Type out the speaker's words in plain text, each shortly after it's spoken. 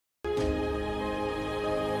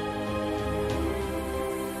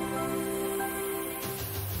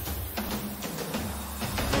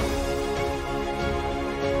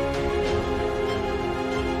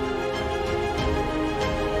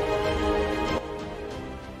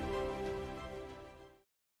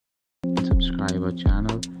subscribe our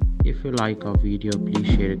channel. If you like our video, please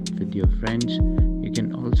share it with your friends. You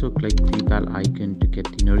can also click the bell icon to get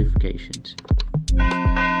the notifications.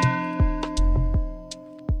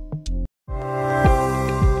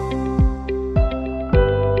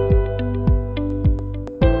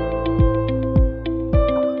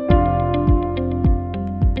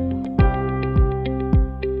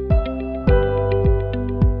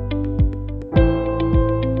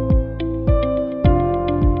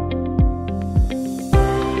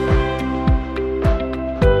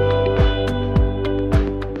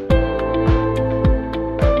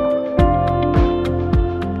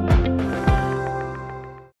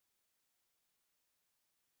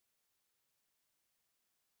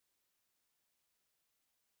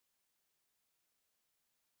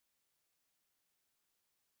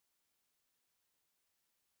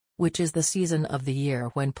 Which is the season of the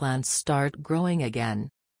year when plants start growing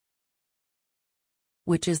again?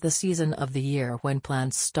 Which is the season of the year when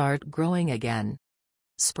plants start growing again?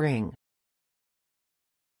 Spring.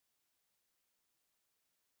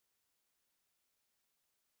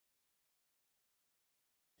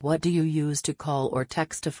 What do you use to call or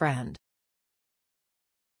text a friend?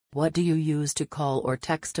 What do you use to call or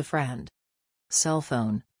text a friend? Cell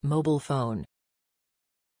phone, mobile phone.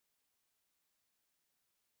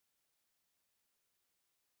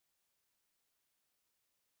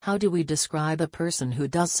 How do we describe a person who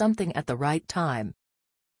does something at the right time?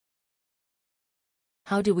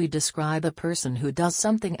 How do we describe a person who does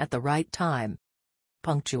something at the right time?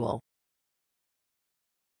 Punctual.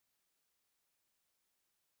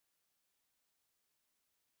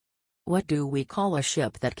 What do we call a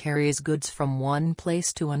ship that carries goods from one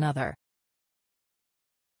place to another?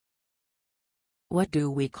 What do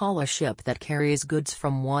we call a ship that carries goods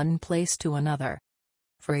from one place to another?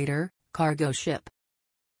 Freighter, cargo ship.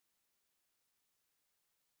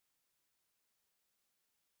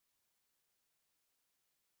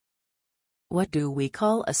 What do we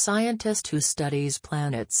call a scientist who studies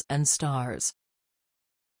planets and stars?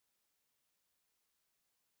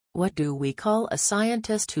 What do we call a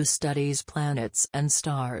scientist who studies planets and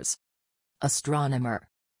stars? Astronomer.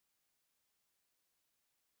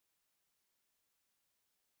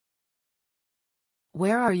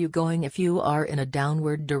 Where are you going if you are in a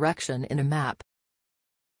downward direction in a map?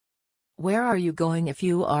 Where are you going if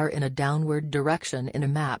you are in a downward direction in a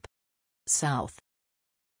map? South.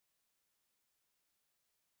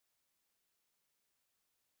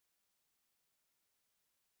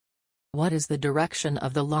 What is the direction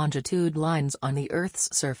of the longitude lines on the Earth's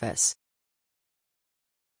surface?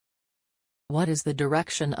 What is the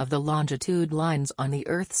direction of the longitude lines on the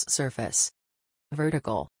Earth's surface?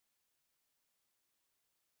 Vertical.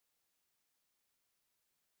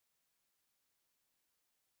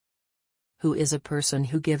 Who is a person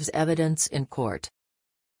who gives evidence in court?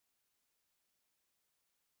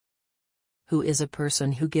 Who is a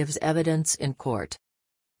person who gives evidence in court?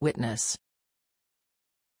 Witness.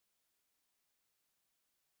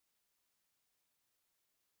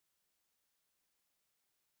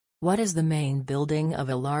 What is the main building of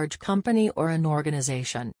a large company or an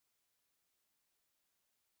organization?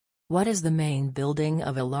 What is the main building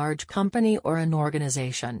of a large company or an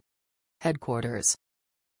organization? Headquarters.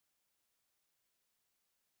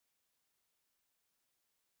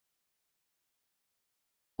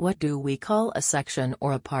 What do we call a section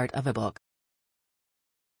or a part of a book?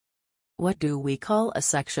 What do we call a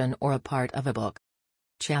section or a part of a book?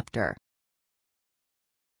 Chapter.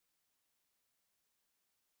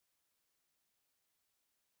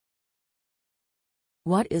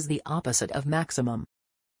 What is the opposite of maximum?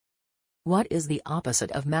 What is the opposite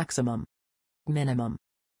of maximum? Minimum.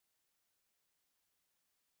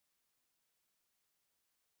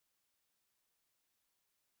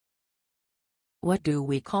 What do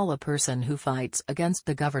we call a person who fights against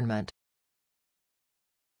the government?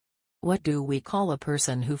 What do we call a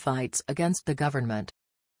person who fights against the government?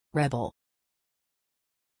 Rebel.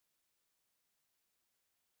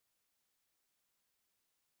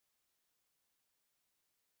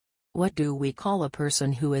 What do we call a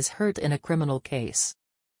person who is hurt in a criminal case?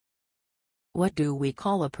 What do we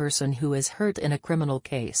call a person who is hurt in a criminal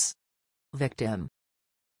case? Victim.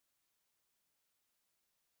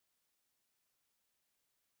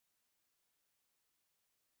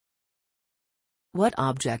 What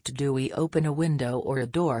object do we open a window or a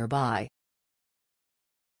door by?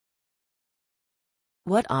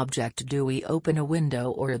 What object do we open a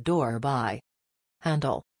window or a door by?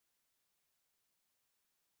 Handle.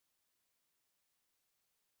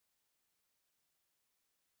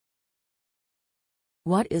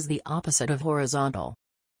 What is the opposite of horizontal?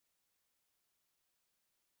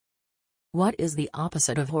 What is the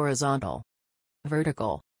opposite of horizontal?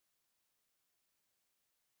 Vertical.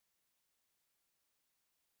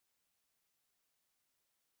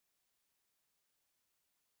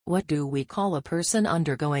 What do we call a person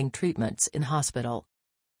undergoing treatments in hospital?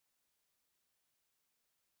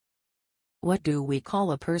 What do we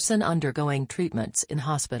call a person undergoing treatments in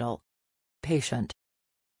hospital? Patient.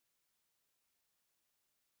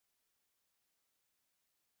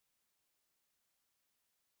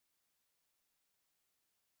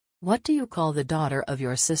 What do you call the daughter of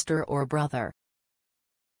your sister or brother?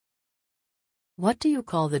 What do you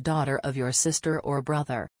call the daughter of your sister or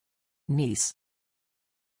brother? Niece.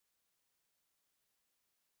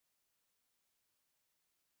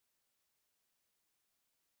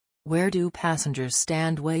 Where do passengers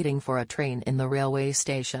stand waiting for a train in the railway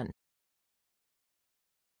station?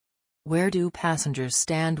 Where do passengers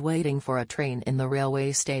stand waiting for a train in the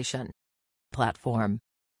railway station? Platform.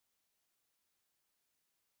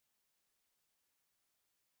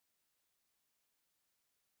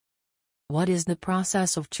 What is the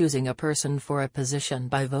process of choosing a person for a position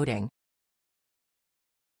by voting?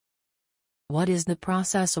 What is the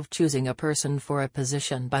process of choosing a person for a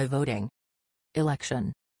position by voting?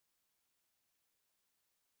 Election.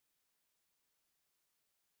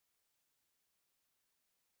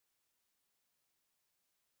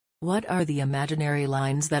 What are the imaginary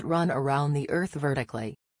lines that run around the Earth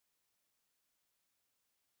vertically?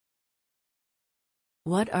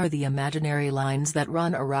 What are the imaginary lines that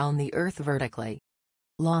run around the Earth vertically?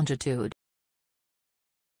 Longitude.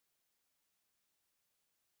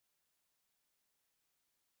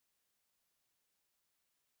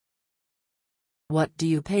 What do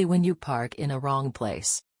you pay when you park in a wrong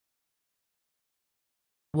place?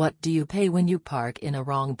 What do you pay when you park in a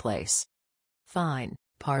wrong place? Fine,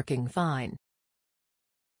 parking fine.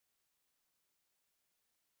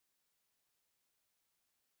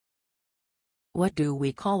 What do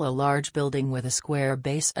we call a large building with a square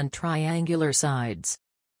base and triangular sides?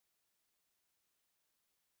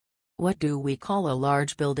 What do we call a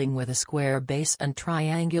large building with a square base and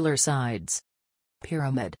triangular sides?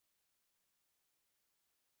 Pyramid.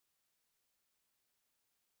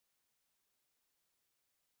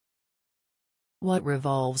 What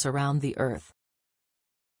revolves around the Earth?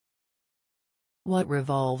 What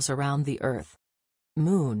revolves around the Earth?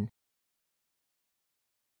 Moon.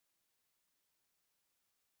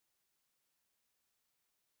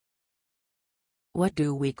 What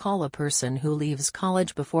do we call a person who leaves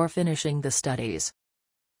college before finishing the studies?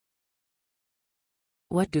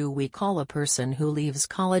 What do we call a person who leaves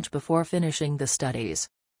college before finishing the studies?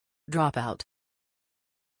 Dropout.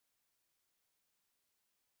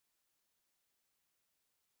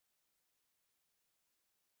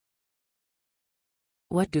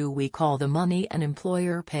 What do we call the money an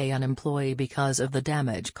employer pay an employee because of the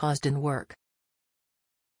damage caused in work?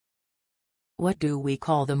 What do we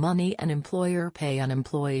call the money an employer pay an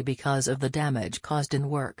employee because of the damage caused in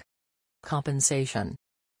work? Compensation.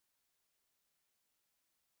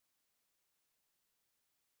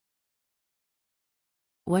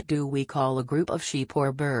 What do we call a group of sheep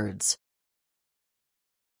or birds?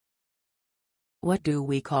 What do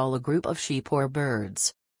we call a group of sheep or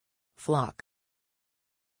birds? Flock.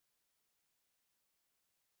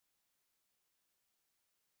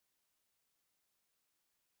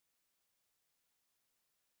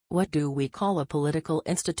 What do we call a political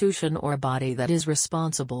institution or body that is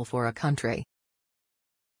responsible for a country?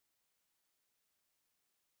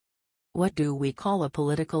 What do we call a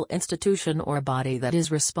political institution or body that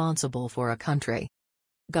is responsible for a country?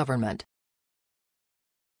 Government.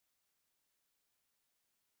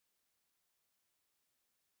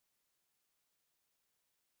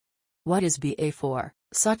 What is BA for,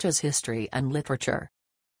 such as history and literature?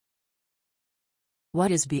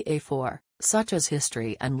 What is BA for, such as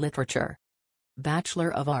history and literature?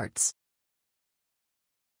 Bachelor of Arts.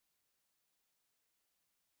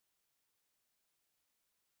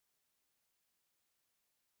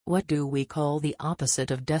 What do we call the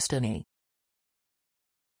opposite of destiny?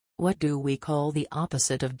 What do we call the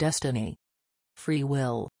opposite of destiny? Free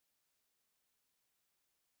will.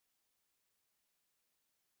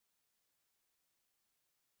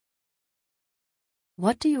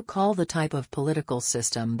 What do you call the type of political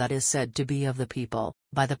system that is said to be of the people,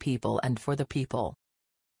 by the people and for the people?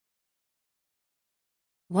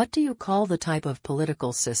 What do you call the type of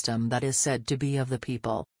political system that is said to be of the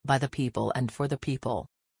people, by the people and for the people?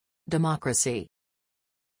 Democracy.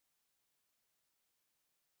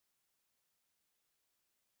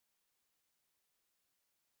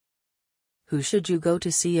 Who should you go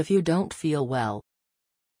to see if you don't feel well?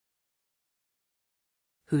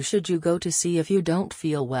 Who should you go to see if you don't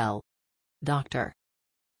feel well? Doctor.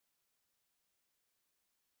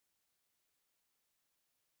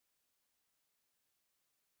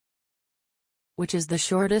 Which is the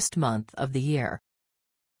shortest month of the year?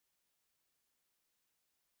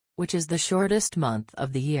 Which is the shortest month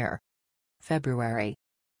of the year? February.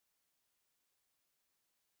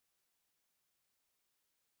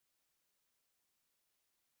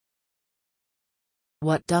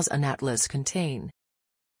 What does an atlas contain?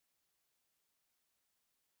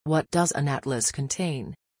 What does an atlas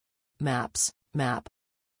contain? Maps, map.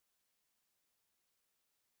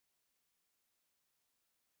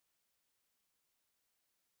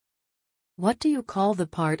 What do you call the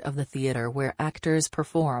part of the theater where actors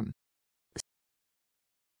perform?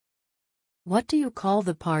 What do you call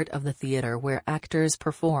the part of the theater where actors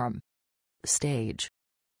perform? Stage.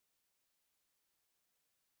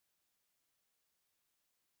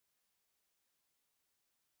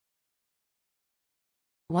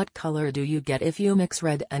 What color do you get if you mix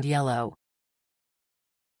red and yellow?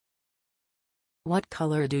 What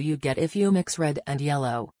color do you get if you mix red and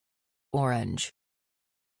yellow? Orange.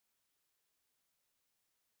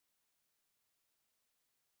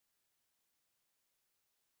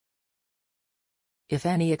 If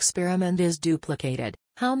any experiment is duplicated,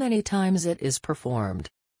 how many times it is performed?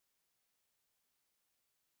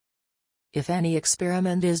 If any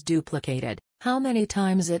experiment is duplicated, how many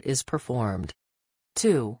times it is performed?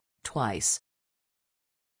 2, twice.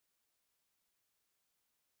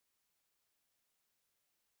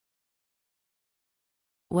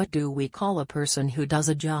 What do we call a person who does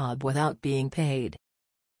a job without being paid?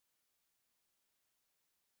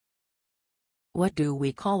 What do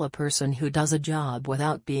we call a person who does a job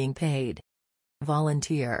without being paid?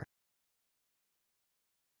 Volunteer.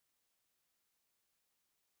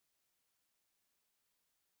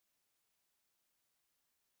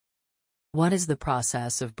 What is the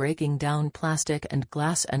process of breaking down plastic and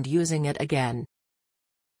glass and using it again?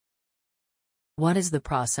 What is the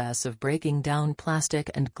process of breaking down plastic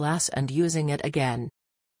and glass and using it again?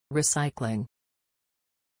 Recycling.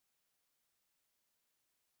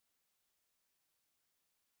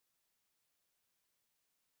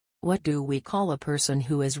 What do we call a person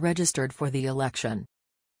who is registered for the election?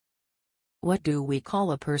 What do we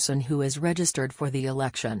call a person who is registered for the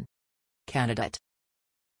election? Candidate.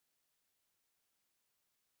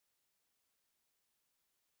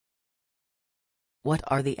 What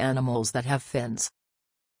are the animals that have fins?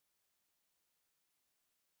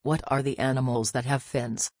 What are the animals that have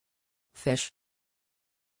fins? Fish.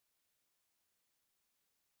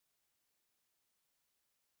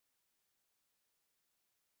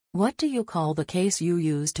 What do you call the case you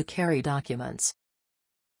use to carry documents?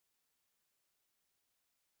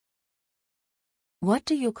 What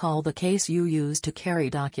do you call the case you use to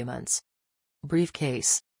carry documents?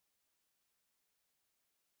 Briefcase.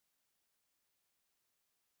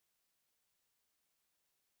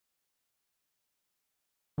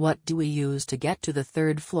 What do we use to get to the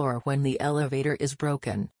third floor when the elevator is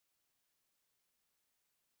broken?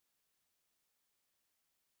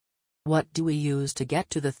 What do we use to get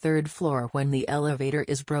to the third floor when the elevator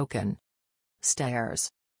is broken? Stairs.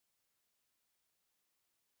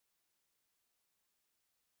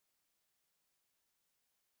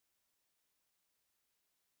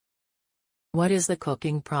 What is the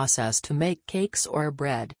cooking process to make cakes or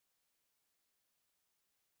bread?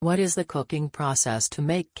 What is the cooking process to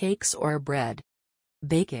make cakes or bread?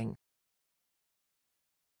 Baking.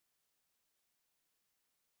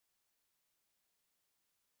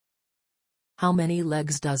 How many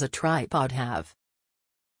legs does a tripod have?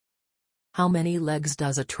 How many legs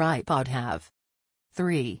does a tripod have?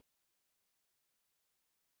 3.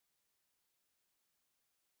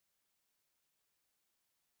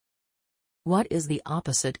 What is the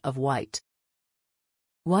opposite of white?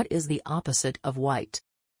 What is the opposite of white?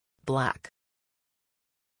 Black.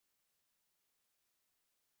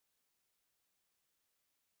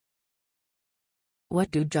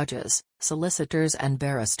 What do judges, solicitors and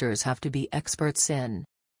barristers have to be experts in?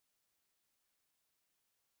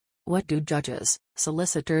 What do judges,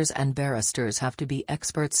 solicitors and barristers have to be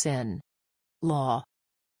experts in? Law.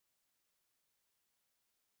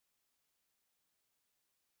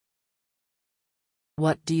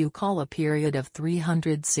 What do you call a period of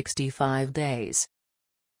 365 days?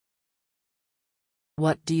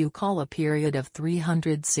 What do you call a period of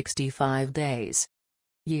 365 days?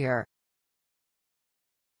 Year.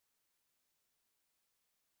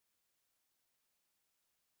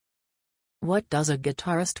 What does a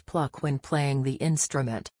guitarist pluck when playing the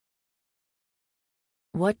instrument?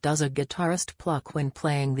 What does a guitarist pluck when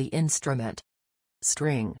playing the instrument?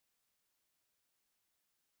 String.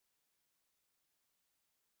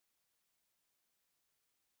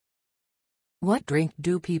 What drink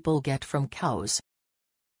do people get from cows?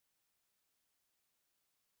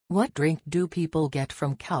 What drink do people get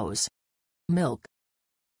from cows? Milk.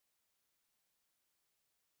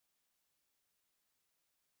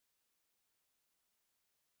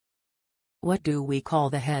 What do we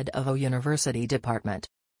call the head of a university department?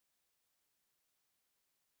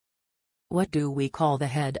 What do we call the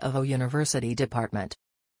head of a university department?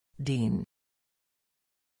 Dean.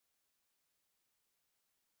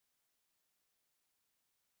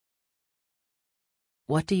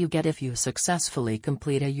 What do you get if you successfully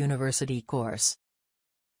complete a university course?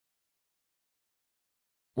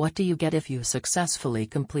 What do you get if you successfully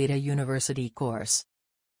complete a university course?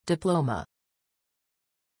 Diploma.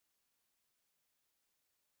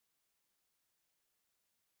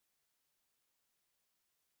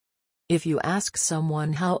 If you ask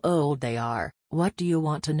someone how old they are, what do you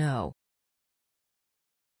want to know?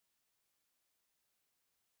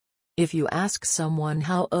 If you ask someone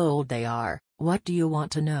how old they are, what do you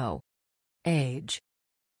want to know? Age.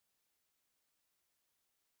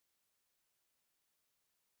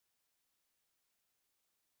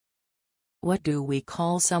 What do we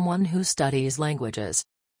call someone who studies languages?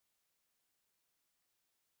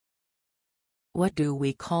 What do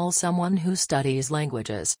we call someone who studies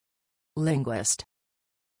languages? Linguist.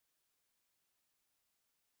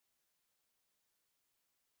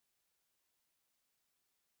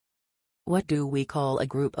 What do we call a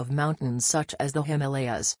group of mountains such as the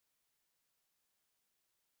Himalayas?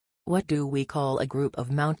 What do we call a group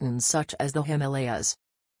of mountains such as the Himalayas?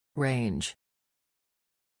 Range.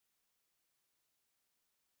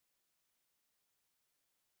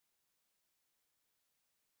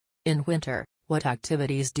 In winter, what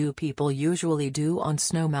activities do people usually do on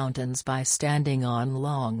snow mountains by standing on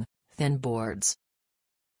long, thin boards?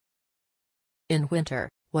 In winter,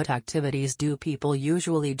 what activities do people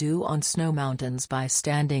usually do on snow mountains by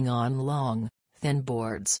standing on long, thin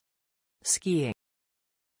boards? Skiing.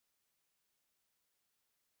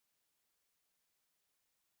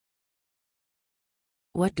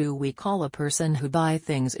 What do we call a person who buys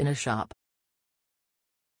things in a shop?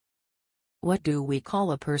 What do we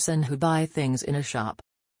call a person who buys things in a shop?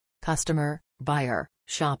 Customer, buyer,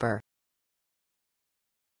 shopper.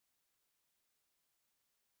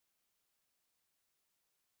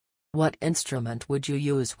 What instrument would you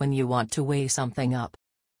use when you want to weigh something up?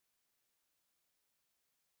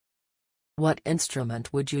 What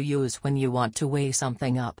instrument would you use when you want to weigh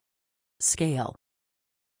something up? Scale.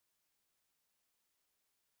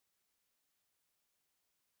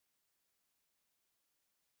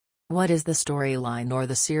 What is the storyline or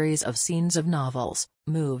the series of scenes of novels,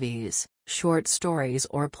 movies, short stories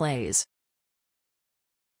or plays?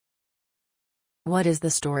 What is the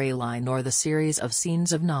storyline or the series of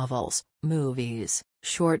scenes of novels, movies,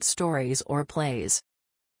 short stories or plays?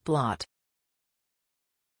 Plot.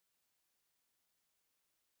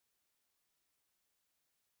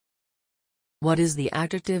 What is the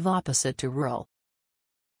adjective opposite to rural?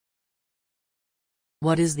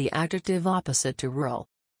 What is the adjective opposite to rural?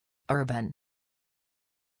 Urban.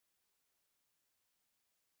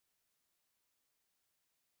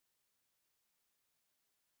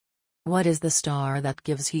 What is the star that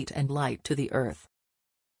gives heat and light to the earth?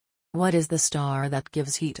 What is the star that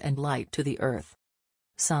gives heat and light to the earth?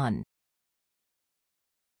 Sun.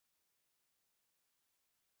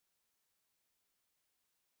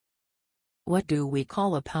 What do we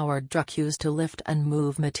call a powered truck used to lift and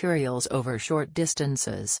move materials over short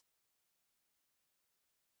distances?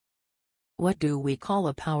 What do we call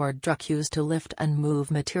a powered truck used to lift and move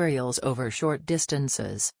materials over short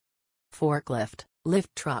distances? Forklift, lift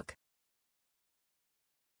truck.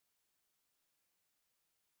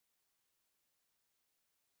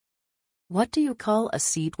 What do you call a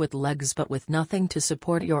seat with legs but with nothing to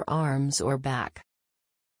support your arms or back?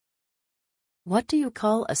 What do you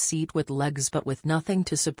call a seat with legs but with nothing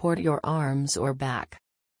to support your arms or back?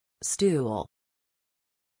 Stool.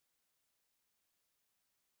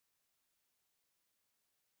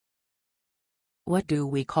 What do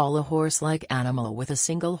we call a horse-like animal with a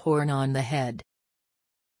single horn on the head?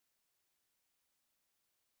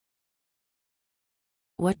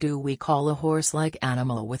 What do we call a horse-like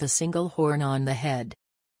animal with a single horn on the head?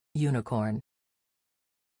 Unicorn.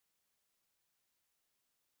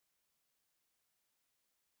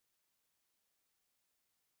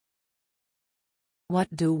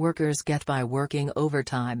 What do workers get by working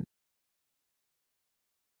overtime?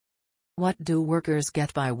 What do workers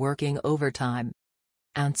get by working overtime?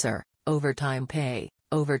 Answer: overtime pay,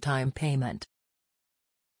 overtime payment.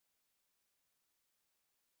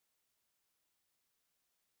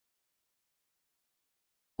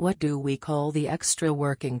 What do we call the extra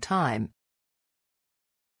working time?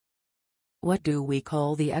 What do we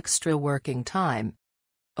call the extra working time?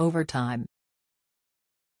 Overtime.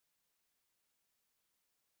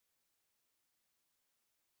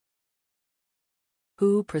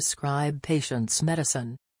 Who prescribe patients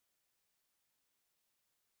medicine?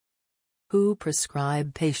 Who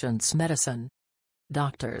prescribe patients medicine?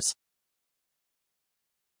 Doctors.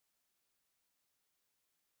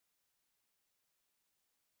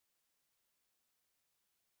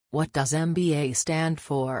 What does MBA stand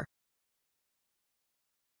for?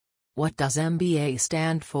 What does MBA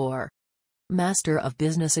stand for? Master of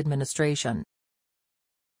Business Administration.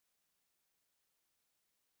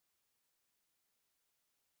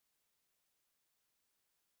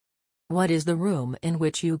 What is the room in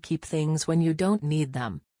which you keep things when you don't need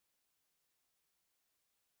them?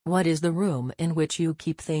 What is the room in which you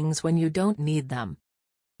keep things when you don't need them?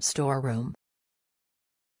 Storeroom.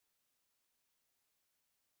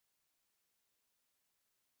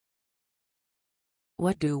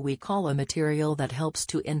 What do we call a material that helps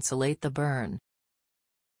to insulate the burn?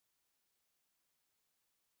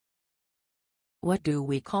 What do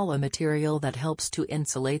we call a material that helps to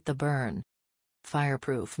insulate the burn?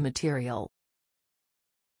 Fireproof material.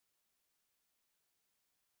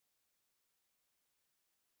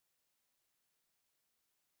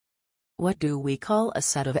 What do we call a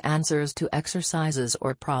set of answers to exercises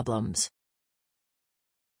or problems?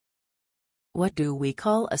 What do we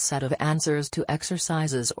call a set of answers to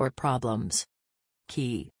exercises or problems?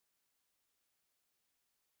 Key.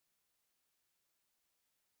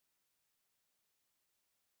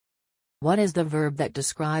 What is the verb that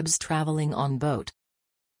describes traveling on boat?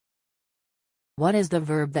 What is the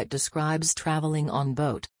verb that describes traveling on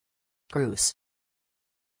boat? Cruise.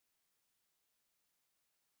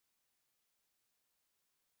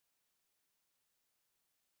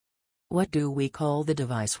 What do we call the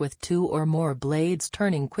device with two or more blades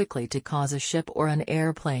turning quickly to cause a ship or an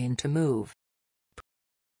airplane to move?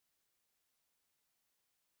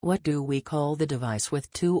 What do we call the device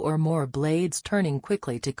with two or more blades turning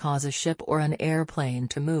quickly to cause a ship or an airplane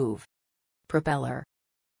to move? Propeller.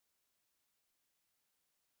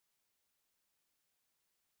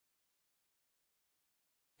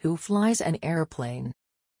 Who flies an airplane?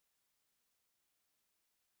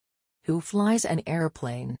 Who flies an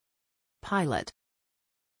airplane? Pilot.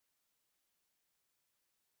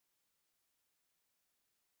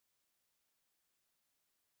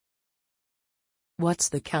 What's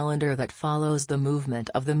the calendar that follows the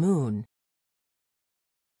movement of the moon?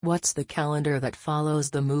 What's the calendar that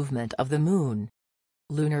follows the movement of the moon?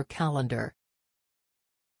 Lunar calendar.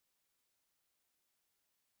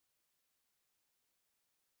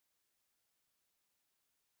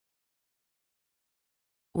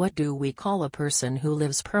 What do we call a person who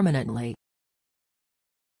lives permanently?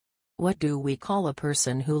 What do we call a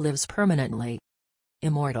person who lives permanently?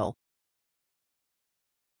 Immortal.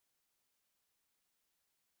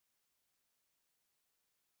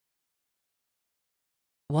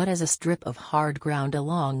 What is a strip of hard ground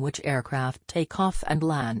along which aircraft take off and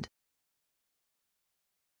land?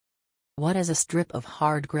 What is a strip of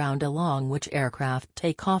hard ground along which aircraft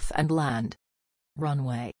take off and land?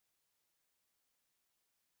 Runway.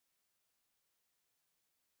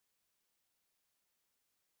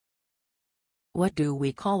 What do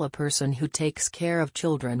we call a person who takes care of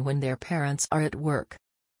children when their parents are at work?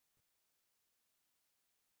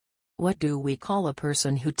 What do we call a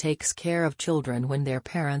person who takes care of children when their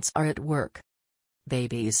parents are at work?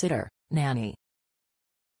 Babysitter, nanny.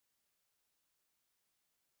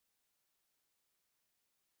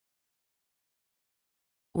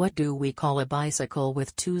 What do we call a bicycle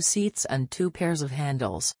with 2 seats and 2 pairs of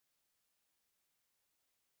handles?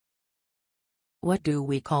 What do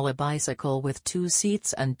we call a bicycle with 2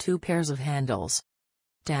 seats and 2 pairs of handles?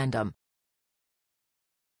 Tandem.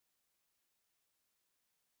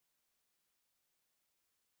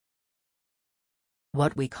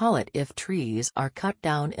 What we call it if trees are cut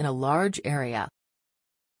down in a large area.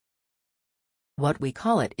 What we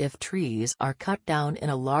call it if trees are cut down in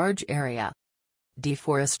a large area.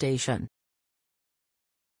 Deforestation.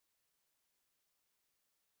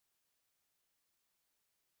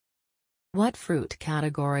 What fruit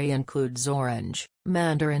category includes orange,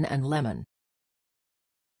 mandarin and lemon?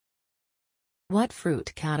 What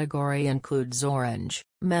fruit category includes orange,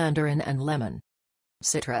 mandarin and lemon?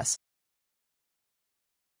 Citrus.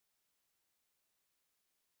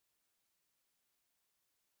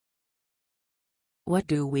 What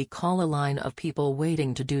do we call a line of people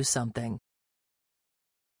waiting to do something?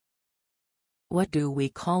 What do we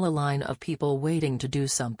call a line of people waiting to do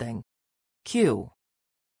something? Queue.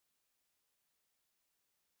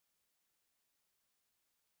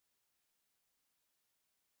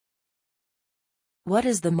 What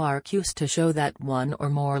is the mark used to show that one or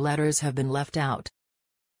more letters have been left out?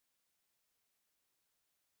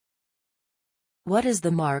 What is the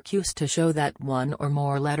mark used to show that one or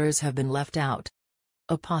more letters have been left out?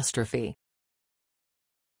 Apostrophe.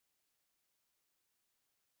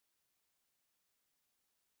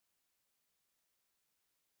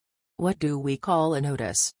 What do we call a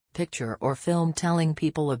notice, picture or film telling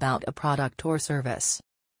people about a product or service?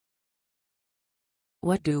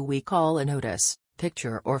 What do we call a notice,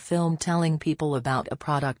 picture or film telling people about a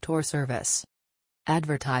product or service?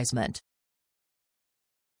 Advertisement.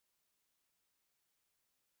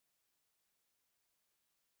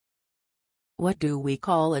 What do we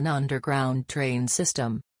call an underground train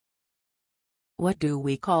system? What do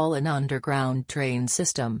we call an underground train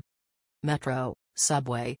system? Metro,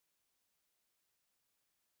 subway.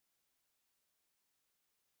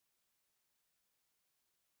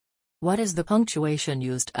 What is the punctuation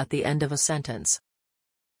used at the end of a sentence?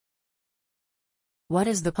 What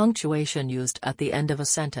is the punctuation used at the end of a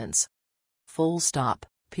sentence? Full stop,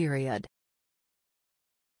 period.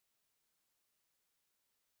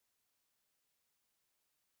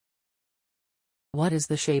 What is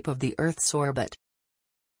the shape of the Earth's orbit?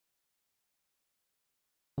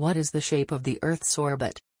 What is the shape of the Earth's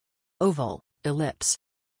orbit? Oval, ellipse.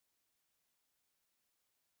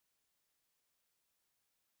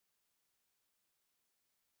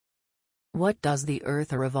 What does the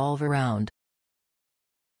Earth revolve around?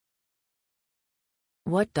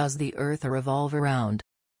 What does the Earth revolve around?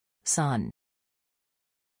 Sun.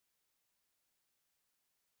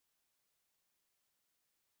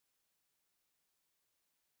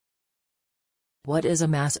 What is a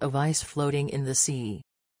mass of ice floating in the sea?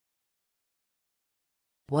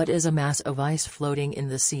 What is a mass of ice floating in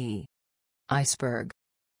the sea? Iceberg.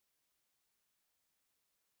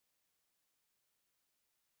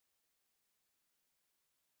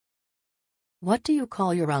 What do you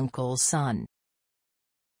call your uncle's son?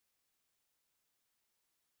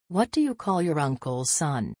 What do you call your uncle's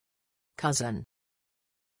son? Cousin.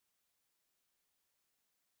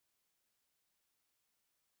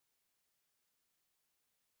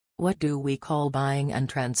 What do we call buying and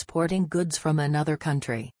transporting goods from another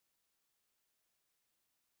country?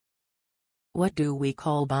 What do we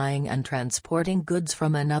call buying and transporting goods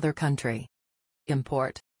from another country?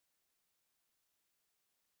 Import.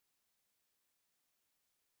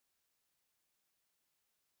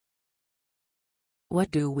 What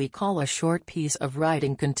do we call a short piece of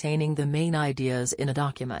writing containing the main ideas in a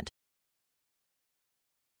document?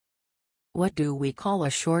 What do we call a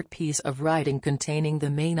short piece of writing containing the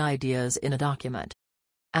main ideas in a document?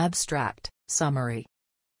 Abstract, summary.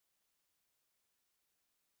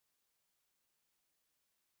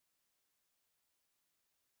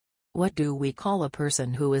 What do we call a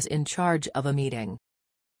person who is in charge of a meeting?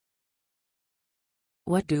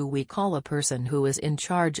 What do we call a person who is in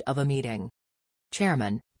charge of a meeting?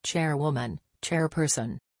 Chairman, chairwoman,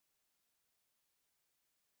 chairperson.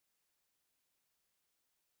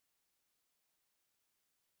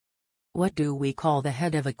 What do we call the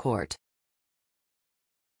head of a court?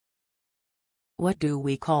 What do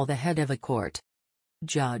we call the head of a court?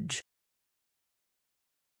 Judge.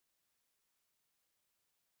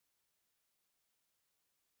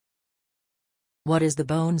 What is the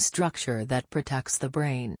bone structure that protects the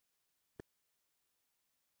brain?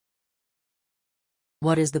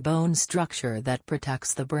 What is the bone structure that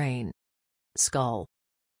protects the brain? Skull.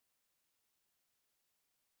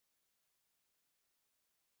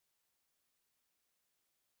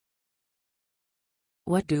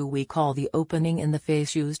 What do we call the opening in the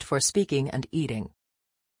face used for speaking and eating?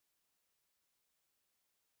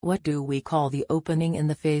 What do we call the opening in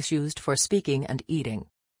the face used for speaking and eating?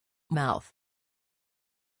 Mouth.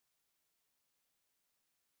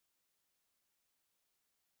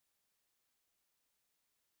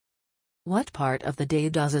 What part of the day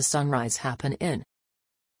does a sunrise happen in?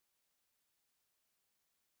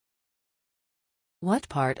 What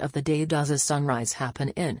part of the day does a sunrise happen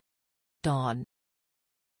in? Dawn.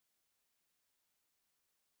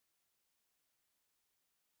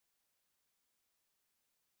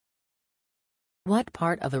 What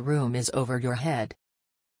part of a room is over your head?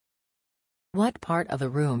 What part of a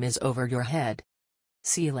room is over your head?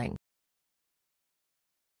 Ceiling.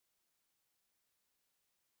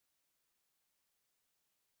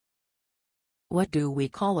 What do we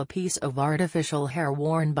call a piece of artificial hair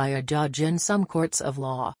worn by a judge in some courts of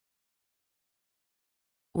law?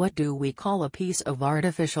 What do we call a piece of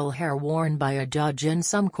artificial hair worn by a judge in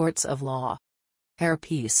some courts of law?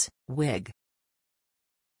 Hairpiece, wig.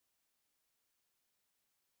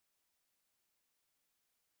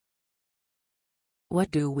 What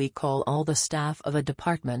do we call all the staff of a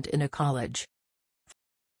department in a college?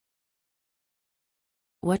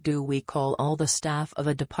 What do we call all the staff of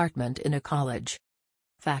a department in a college?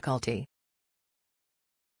 Faculty.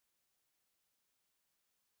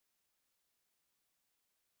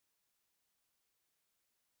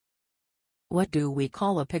 What do we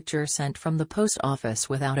call a picture sent from the post office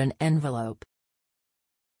without an envelope?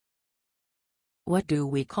 What do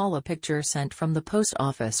we call a picture sent from the post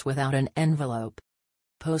office without an envelope?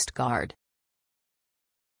 Postcard.